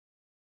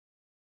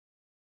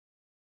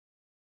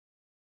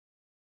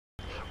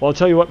Well, I'll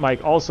tell you what,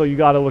 Mike. Also, you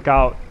got to look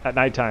out at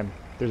nighttime.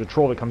 There's a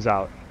troll that comes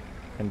out.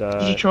 And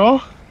There's a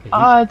troll?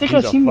 I think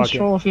I've seen this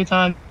troll a few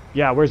times.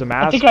 Yeah, wears a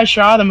mask. I think I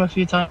shot him a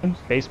few times.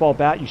 Baseball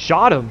bat. You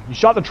shot him. You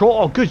shot the troll.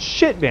 Oh, good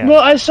shit, man.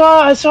 Well, I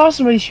saw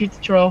somebody shoot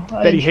the troll.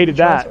 Bet he hated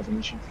that.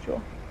 Shoot the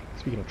troll.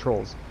 Speaking of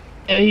trolls.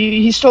 Yeah,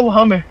 he stole a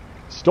Hummer.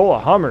 Stole a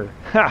Hummer.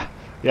 Ha.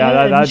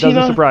 Yeah, that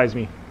doesn't surprise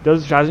me.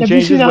 Hasn't changed his ways. Have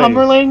you seen a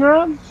Hummer laying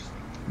around?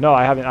 No,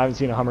 I haven't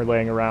seen a Hummer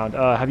laying around.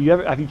 Have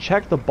you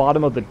checked the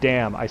bottom of the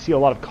dam? I see a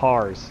lot of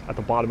cars at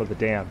the bottom of the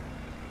dam.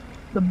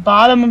 The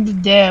bottom of the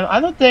dam. I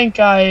don't think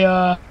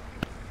I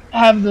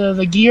have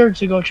the gear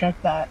to go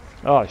check that.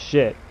 Oh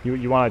shit!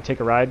 You want to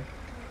take a ride?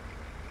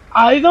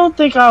 I don't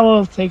think I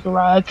will take a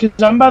ride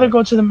because I'm about to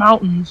go to the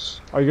mountains.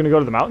 Are you gonna go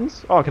to the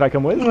mountains? Oh, can I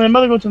come with? I'm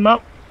about to go to the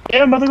mountain.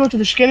 Yeah, I'm about to go to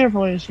the Skinner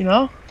place. You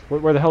know.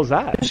 Where the hell's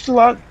that? Just a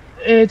lot.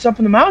 It's up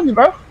in the mountains,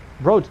 bro.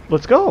 Bro,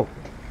 let's go.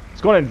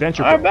 Let's go on an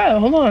adventure. Alright, bet.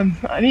 Hold on.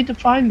 I need to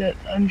find it.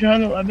 I've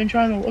been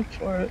trying to look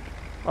for it.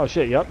 Oh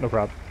shit! Yep, no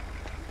problem.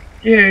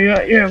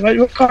 Yeah.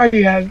 What car do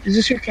you have? Is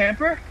this your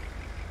camper?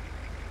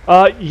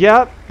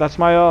 Yeah, that's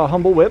my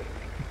humble whip.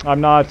 I'm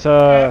not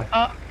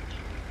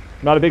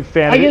not a big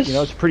fan of it. You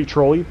know, it's pretty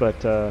trolly,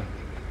 but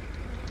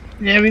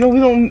yeah, we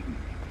don't.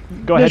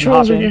 Go ahead and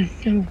hop in.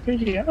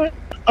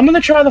 I'm gonna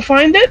try to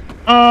find it.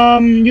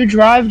 You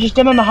drive. Just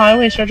get on the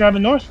highway and start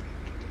driving north.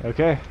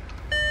 Okay.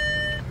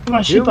 My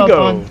seatbelt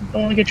on. Don't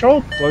want to get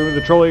trolled. Welcome to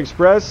the Trolley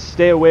Express.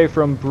 Stay away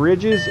from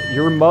bridges,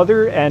 your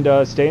mother, and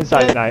stay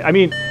inside at night. I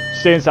mean,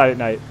 stay inside at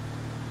night.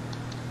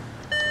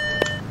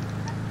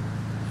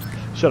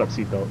 Shut up,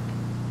 seatbelt.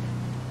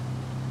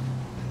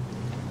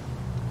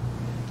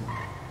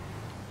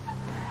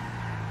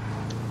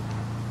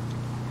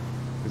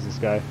 Who's this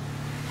guy?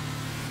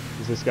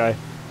 Who's this guy?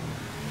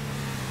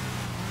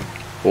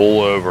 Pull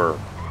over.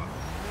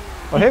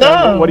 Oh, hey,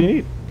 man, what do you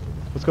need?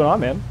 What's going on,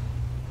 man?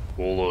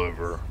 Pull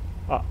over.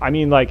 I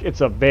mean, like, it's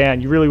a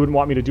van. You really wouldn't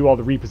want me to do all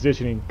the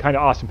repositioning. Kind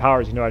of Austin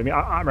Powers, you know what I mean?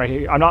 I'm right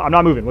here. I'm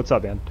not moving. What's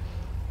up, man?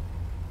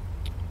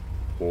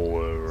 Pull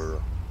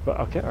over. But,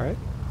 okay, all right.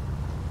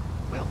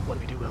 Will, what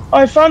do we do, Will?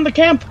 I found the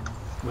camp.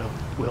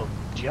 Will,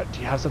 do you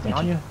have something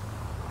on you?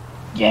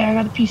 Yeah, I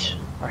got a piece.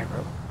 All right,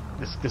 bro.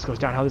 This goes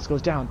down. How this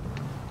goes down?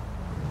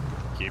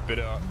 Keep it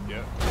up.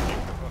 Yeah.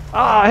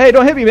 Ah, hey,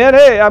 don't hit me, man.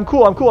 Hey, I'm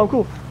cool, man. I'm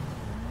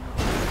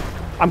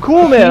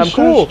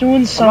cool.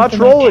 Doing I'm not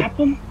trolling.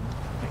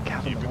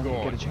 Keep it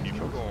going. Keep it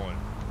going.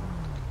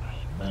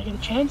 Can I get a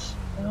chance?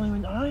 I don't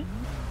even die.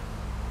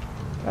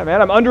 Yeah,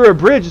 man, I'm under a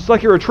bridge. It's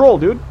like you're a troll,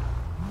 dude.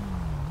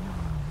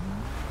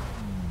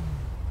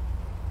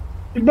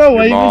 Bro,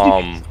 what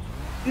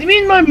you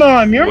mean my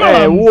mom? Your mom.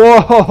 Hey,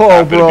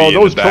 whoa, bro.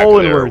 Those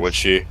trolling words. Was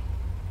she?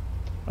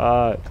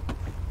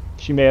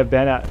 She may have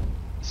been at a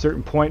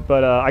certain point,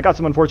 but I got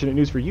some unfortunate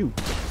news for you.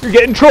 You're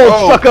getting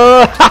trolled,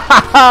 sucker! Get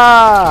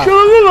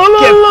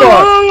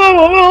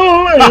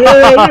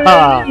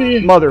fucked!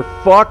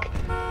 Motherfuck!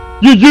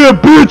 Yeah,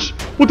 bitch!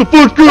 What the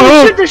fuck's going on?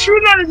 Oh shit, they're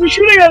shooting at us! They're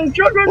shooting at us!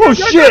 Oh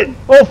shit!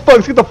 Oh fuck!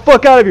 Let's get the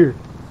fuck out of here!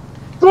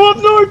 Go up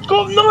north!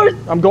 Go up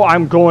north! I'm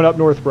going up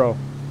north, bro.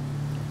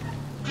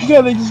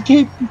 Yeah, they just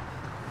keep.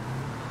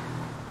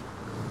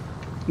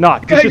 Nah,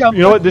 you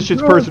know what? This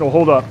shit's personal.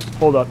 Hold up.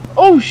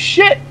 Oh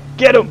shit!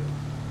 Get him!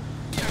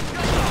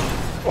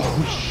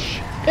 Oh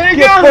shit!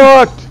 Get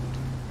fucked!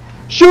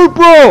 Shoot,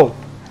 bro!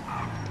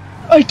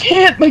 I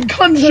can't. My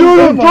gun's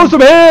shoot him! Throw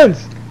some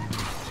hands!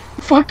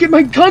 Fuck it,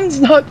 my gun's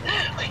not.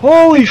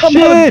 Holy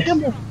shit!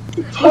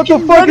 What the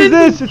fuck is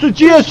this? It's a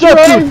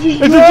GSF,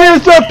 dude! It's a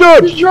GSF,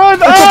 dude! Just drive!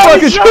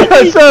 It's a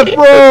fucking GSF,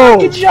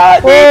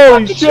 bro!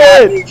 Holy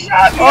shit!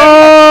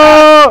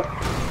 Oh!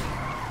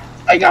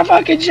 I got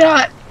fucking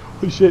shot!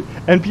 Holy shit!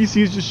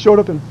 NPCs just showed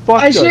up and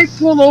fucked us. I should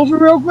pull over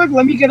real quick.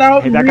 Let me get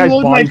out and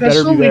reload my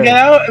pistol. We get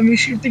out and we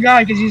shoot the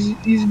guy because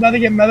he's about to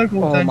get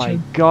medical attention. Oh my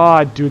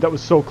god, dude, that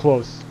was so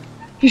close.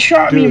 He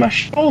shot me in my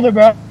shoulder,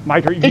 bro.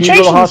 Mike, you need to go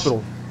to the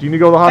hospital. Do you need to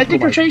go to the hospital? I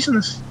think they're chasing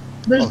us.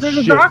 There's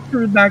a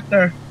doctor back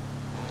there.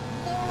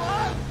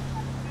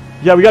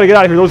 Yeah, we gotta get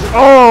out of here.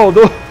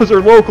 Those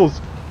are locals.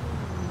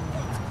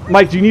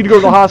 Mike, do you need to go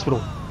to the hospital?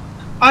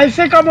 I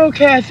think I'm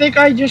okay. I think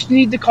I just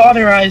need to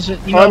cauterize it.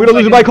 You know, I'm gonna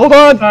lose a bike. Hold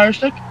on. Fire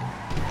stick.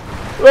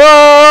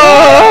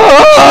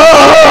 Oh!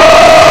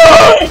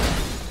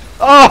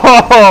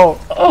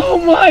 Oh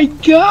my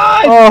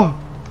god! Oh,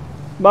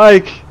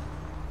 Mike,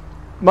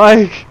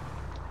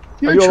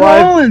 you're are you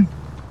trolling.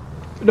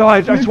 Alive? No,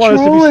 I just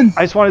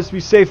want us to be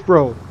safe,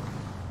 bro.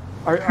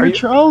 Are you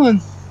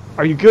trolling?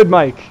 Are you good,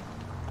 Mike?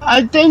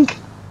 I think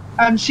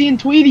I'm seeing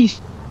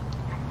Tweeties.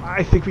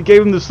 I think we gave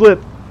him the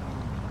slip.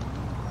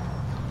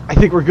 I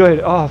think we're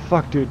good. Oh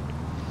fuck, dude,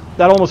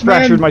 that almost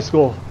fractured my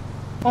skull.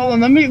 Hold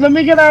on, let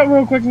me get out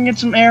real quick and get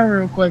some air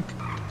real quick.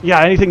 Yeah,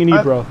 anything you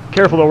need, bro.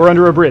 Careful though, we're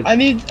under a bridge. I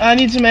need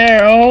some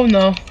air. Oh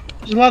no,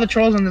 there's a lot of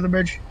trolls under the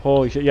bridge.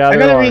 Holy shit! Yeah, I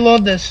gotta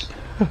reload this.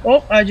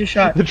 Oh, I just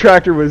shot. The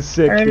tractor was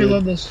sick. I gotta dude.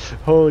 reload this.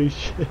 Holy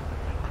shit!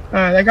 All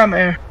right, I got my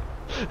air.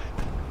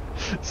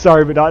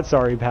 Sorry, but not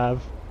sorry,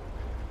 Pav.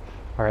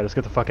 All right, let's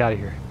get the fuck out of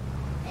here.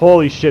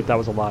 Holy shit, that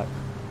was a lot.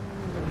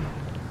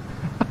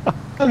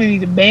 probably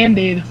need a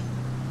band-aid.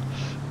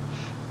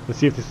 Let's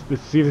see if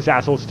this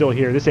asshole's still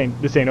here. This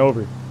ain't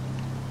over.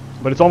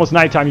 But it's almost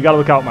nighttime. You gotta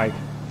look out, Mike.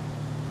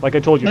 Like I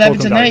told you, What troll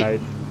happens comes at out at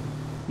night? night.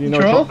 You know,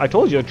 Troll? I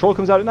told you, a troll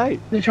comes out at night.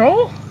 The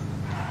troll?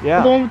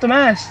 Yeah. The one with the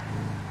mask.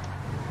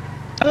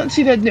 I don't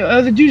see that.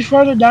 The dude's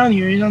farther down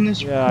here. He's on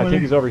this. Yeah, corner. I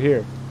think he's over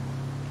here.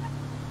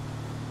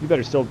 You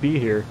better still be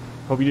here.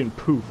 Hope you didn't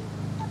poof.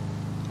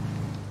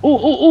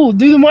 Oh,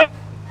 do the mic.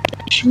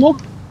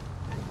 Smoke.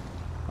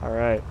 All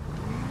right.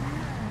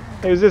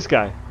 Hey, who's this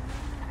guy?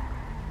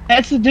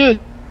 That's the dude.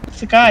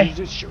 That's the guy.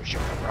 Just shoot,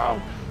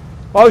 bro.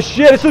 Oh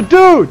shit! It's a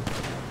dude.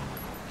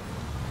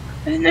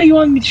 I didn't know you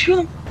wanted me to shoot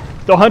him.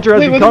 The hunter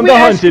has become the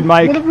hunted,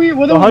 Mike.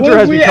 The hunter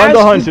has become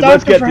the hunted.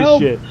 Let's get this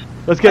shit.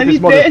 Let's get this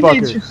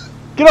motherfucker.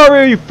 Get over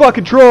here, you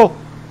fucking troll.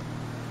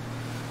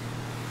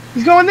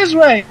 He's going this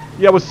way.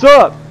 Yeah, what's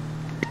up?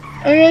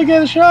 I gotta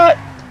get a shot.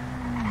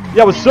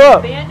 Yeah, what's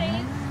up? He's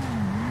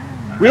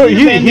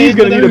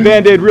gonna need a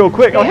band-aid real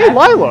quick. Oh, hey,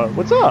 Lila,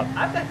 what's up?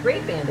 I've got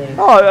great band-aids.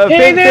 Oh,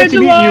 hey there, fancy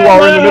meeting you while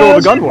we're in the middle of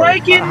a gun war.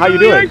 How you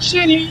doing?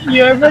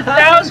 You have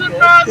 1,000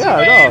 miles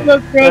away,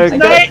 but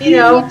tonight you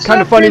look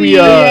kind of so funny pretty,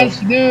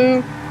 yes, you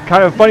do.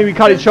 Kind of funny we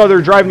caught each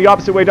other driving the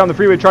opposite way down the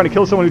freeway trying to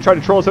kill someone who tried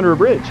to troll us under a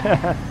bridge.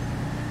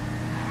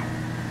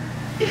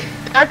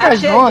 That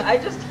guy's gone. I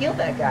just healed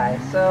that guy,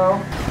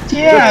 so...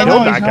 Yeah, I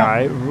know that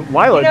guy.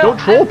 Lila, don't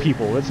troll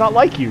people. It's not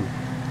like you.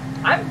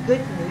 I'm good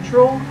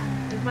neutral.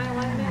 Is my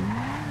alignment?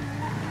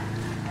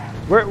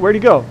 Where'd he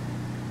go?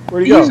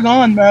 Where'd he go? He's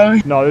gone, bro.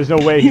 No, there's no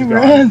way he's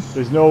gone.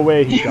 There's no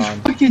way he's gone.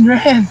 He fucking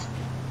ran.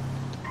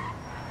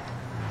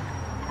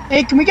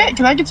 Hey, can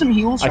I get some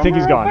heals? I think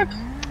he's gone.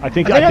 I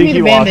think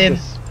he lost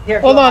us. Here,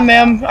 hold on,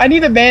 ma'am. I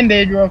need a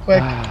band-aid real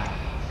quick.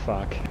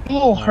 Fuck. A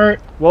little hurt.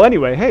 Well,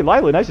 anyway, hey,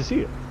 Lila, nice to see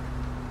you.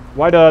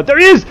 There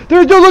he is!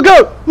 There's dude, look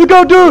out! Look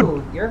out, dude!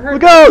 Ooh, you're hurt.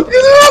 Look out!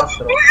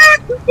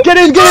 Get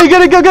in! Go!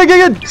 Get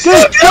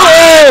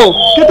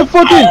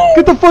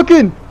the fuck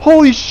in!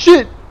 Holy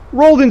shit!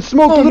 Rolled in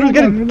smoke, literally,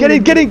 get in! You're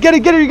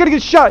gonna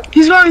get shot!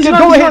 He's gone, Get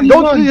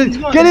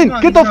in!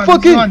 Get the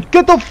fuck in the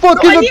goddamn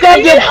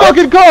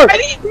fucking car!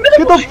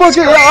 Get the fuck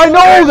in!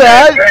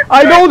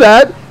 I know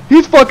that!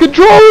 He's fucking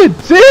trolling!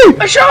 See?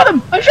 I shot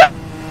him!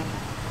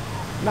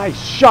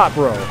 Nice shot,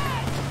 bro.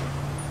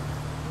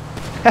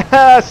 Sucker!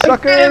 I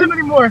can't hit him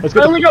anymore. I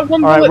only got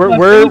one bullet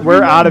left. Alright,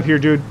 we're out of here,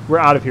 dude. We're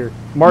out of here.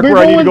 Mark where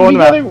I need to go on the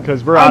map,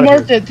 because we're out of here. I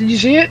marked it. Did you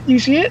see it? You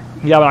see it?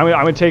 Yeah, but I'm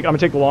gonna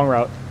take the long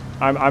route.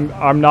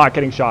 I'm not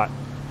getting shot.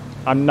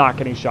 I'm not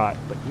getting shot,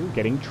 but you're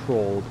getting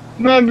trolled.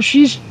 No,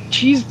 she's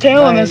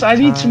tailing us. I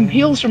need some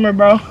heals from her,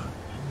 bro.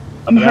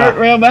 I'm hurt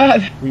real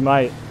bad. We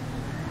might.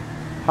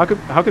 How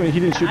come he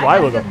didn't shoot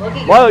Lila though?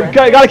 Lila, you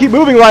gotta keep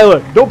moving,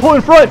 Lila. Don't pull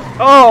in front.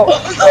 Oh,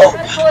 no.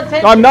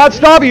 I'm not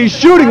stopping. He's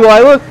shooting,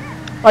 Lila.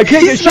 I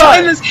can't get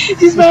shot. This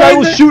guy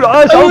will shoot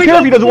us. I don't care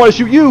if he doesn't want to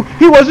shoot you.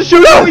 He wants to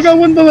shoot us. I only got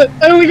one bullet.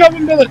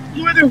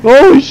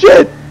 Holy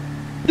shit!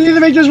 You need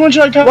to make this one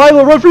shot count.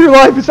 Lila, run for your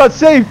life. It's not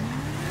safe.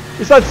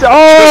 It's not safe.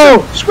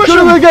 Oh! Shoot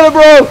him again,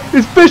 bro.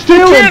 He's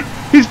fishtailing.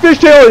 He's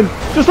fishtailing.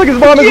 Just like his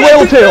mom is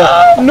whale tail.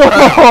 No.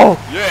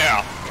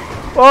 Yeah.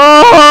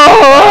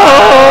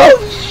 Oh!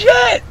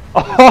 Shit!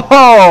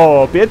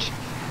 Oh, bitch.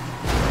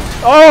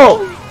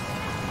 Oh!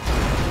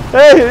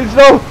 Hey,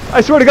 no.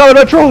 I swear to God, I'm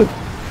not trolling.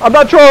 I'm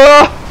not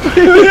trolling.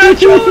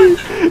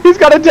 He's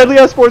got a deadly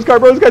ass sports car,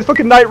 bro. This guy's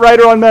fucking Knight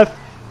Rider on meth.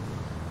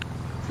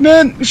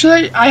 Man,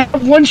 I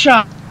have one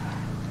shot.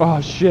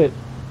 Oh shit.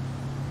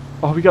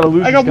 Oh, we gotta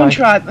lose this guy. I got one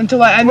shot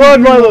until I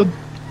reload.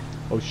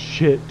 Oh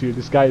shit, dude,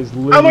 this guy is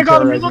literally. Oh my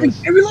God, I'm reloading.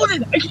 I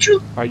reloaded. I can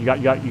shoot. All right, you got.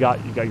 You're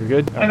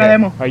good. Okay. I got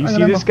ammo. All right, you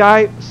see this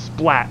guy?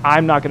 Splat.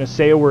 I'm not gonna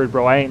say a word,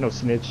 bro. I ain't no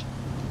snitch.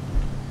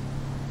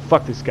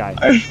 Fuck this guy.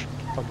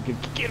 Fucking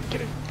get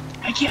him.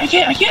 I can't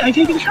get a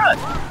shot.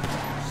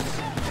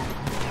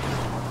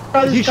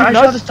 I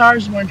shot his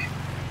tires one.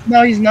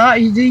 No, he's not.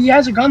 He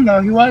has a gun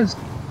though. He was.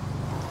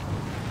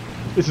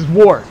 This is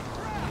war.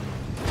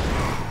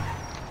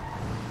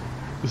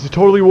 This is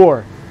totally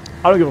war.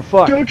 I don't give a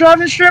fuck. Go drive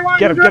in a straight line.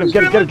 Get him. I'm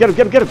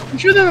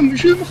shooting him. I'm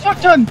shooting him a fuck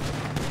ton.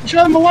 I'm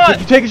shooting him a lot.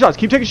 Keep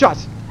taking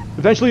shots.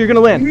 Eventually you're gonna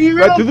land.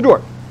 Right through the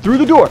door.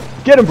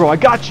 Get him, bro. I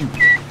got you.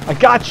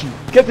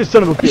 Get this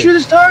son of a bitch. Shoot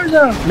his tires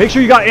out. Make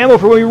sure you got ammo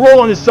for when you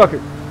roll on this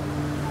sucker.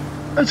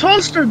 It's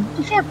holstered.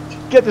 The fuck?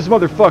 Get this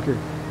motherfucker.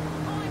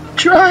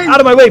 Trying. Out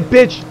of my way,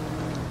 bitch.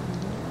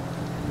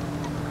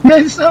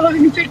 Man, it's not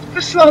letting me take the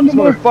pistol on no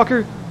more.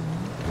 Motherfucker.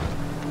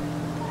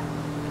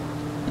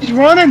 He's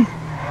running.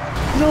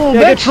 He's a little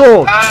bitch. Get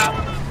trolled.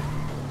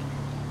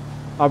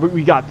 But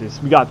we got this.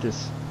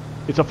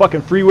 It's a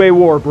fucking freeway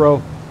war,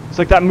 bro. It's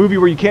like that movie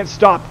where you can't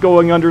stop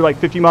going under like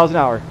 50 miles an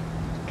hour.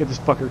 Get this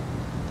fucker.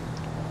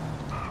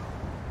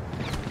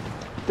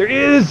 There he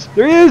is.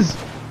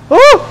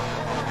 Oh!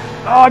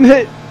 Oh, I'm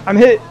hit,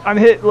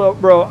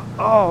 bro.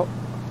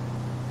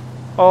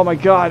 Oh my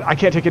God, I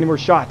can't take any more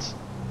shots.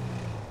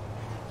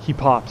 He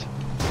popped.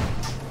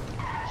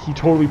 He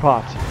totally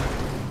popped.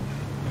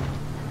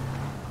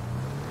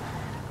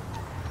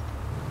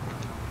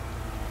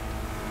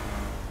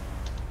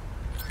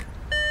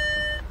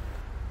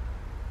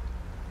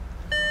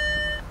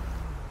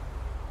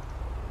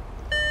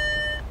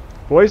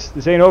 Boys,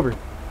 this ain't over.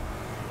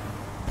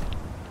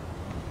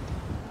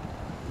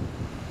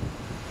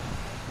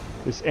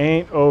 This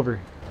ain't over.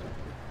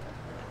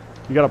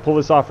 You gotta pull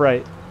this off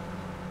right.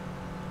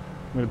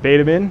 I'm gonna bait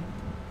him in.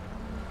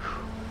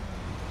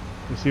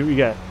 Let's see what we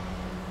get.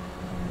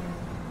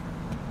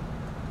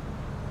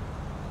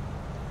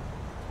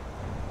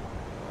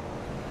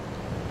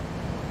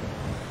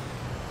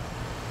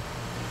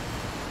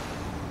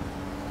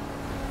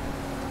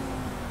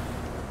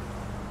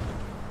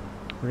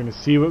 We're gonna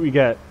see what we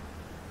get.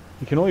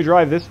 You can only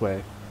drive this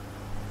way.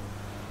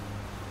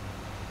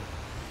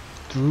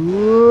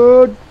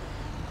 Dude!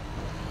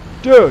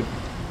 Dude!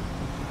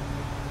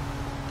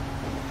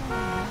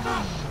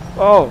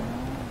 Oh!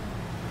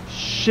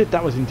 Shit,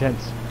 that was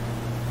intense.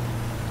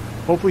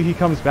 Hopefully he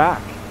comes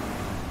back.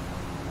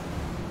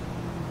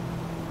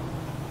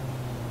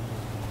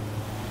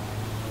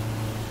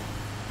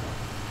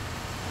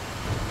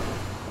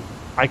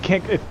 I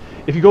can't...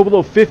 If you go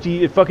below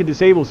 50, it fucking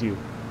disables you.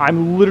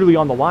 I'm literally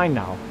on the line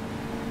now.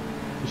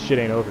 This shit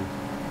ain't over.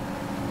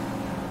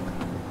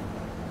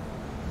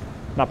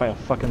 Not by a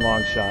fucking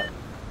long shot.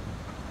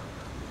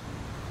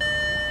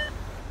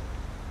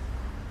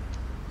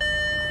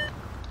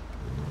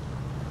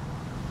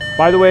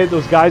 By the way,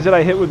 those guys that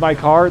I hit with my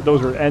car,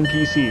 those were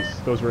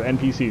NPCs. Those were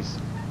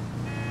NPCs.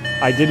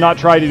 I did not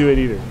try to do it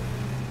either.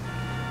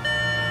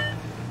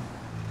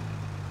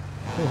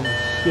 Holy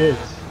shit.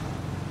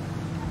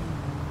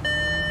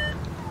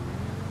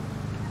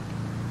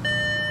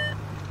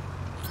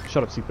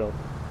 Shut up, seatbelt.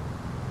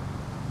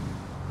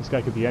 This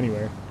guy could be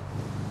anywhere.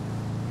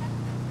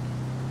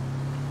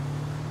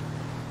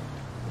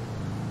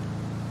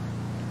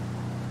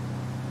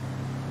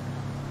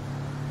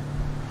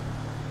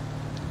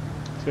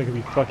 This guy could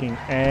be fucking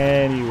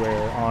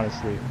anywhere,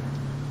 honestly.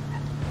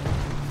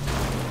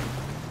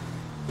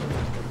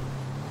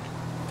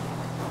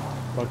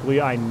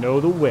 Luckily, I know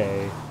the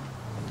way.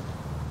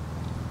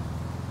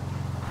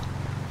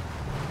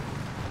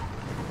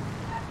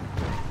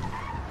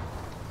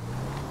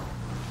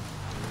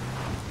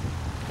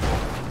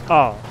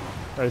 Oh,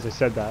 right as I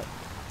said that.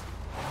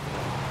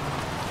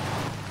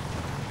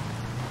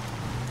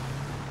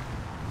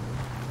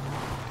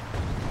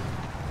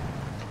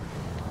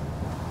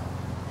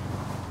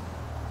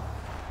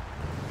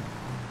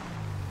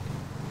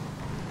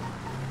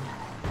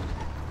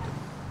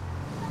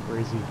 Where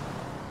is he?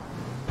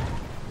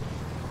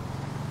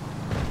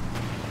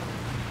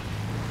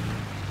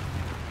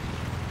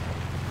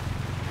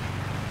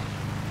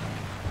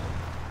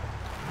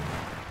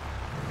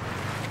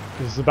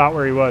 This is about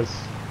where he was.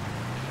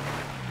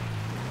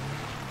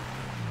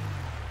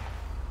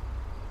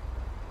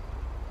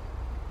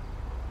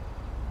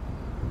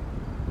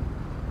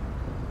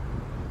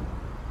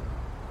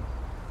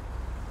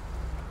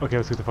 Okay,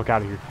 let's get the fuck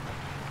out of here.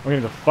 I'm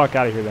getting the fuck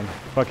out of here then.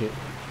 Fuck it.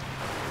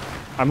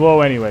 I'm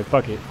low anyway.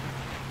 Fuck it.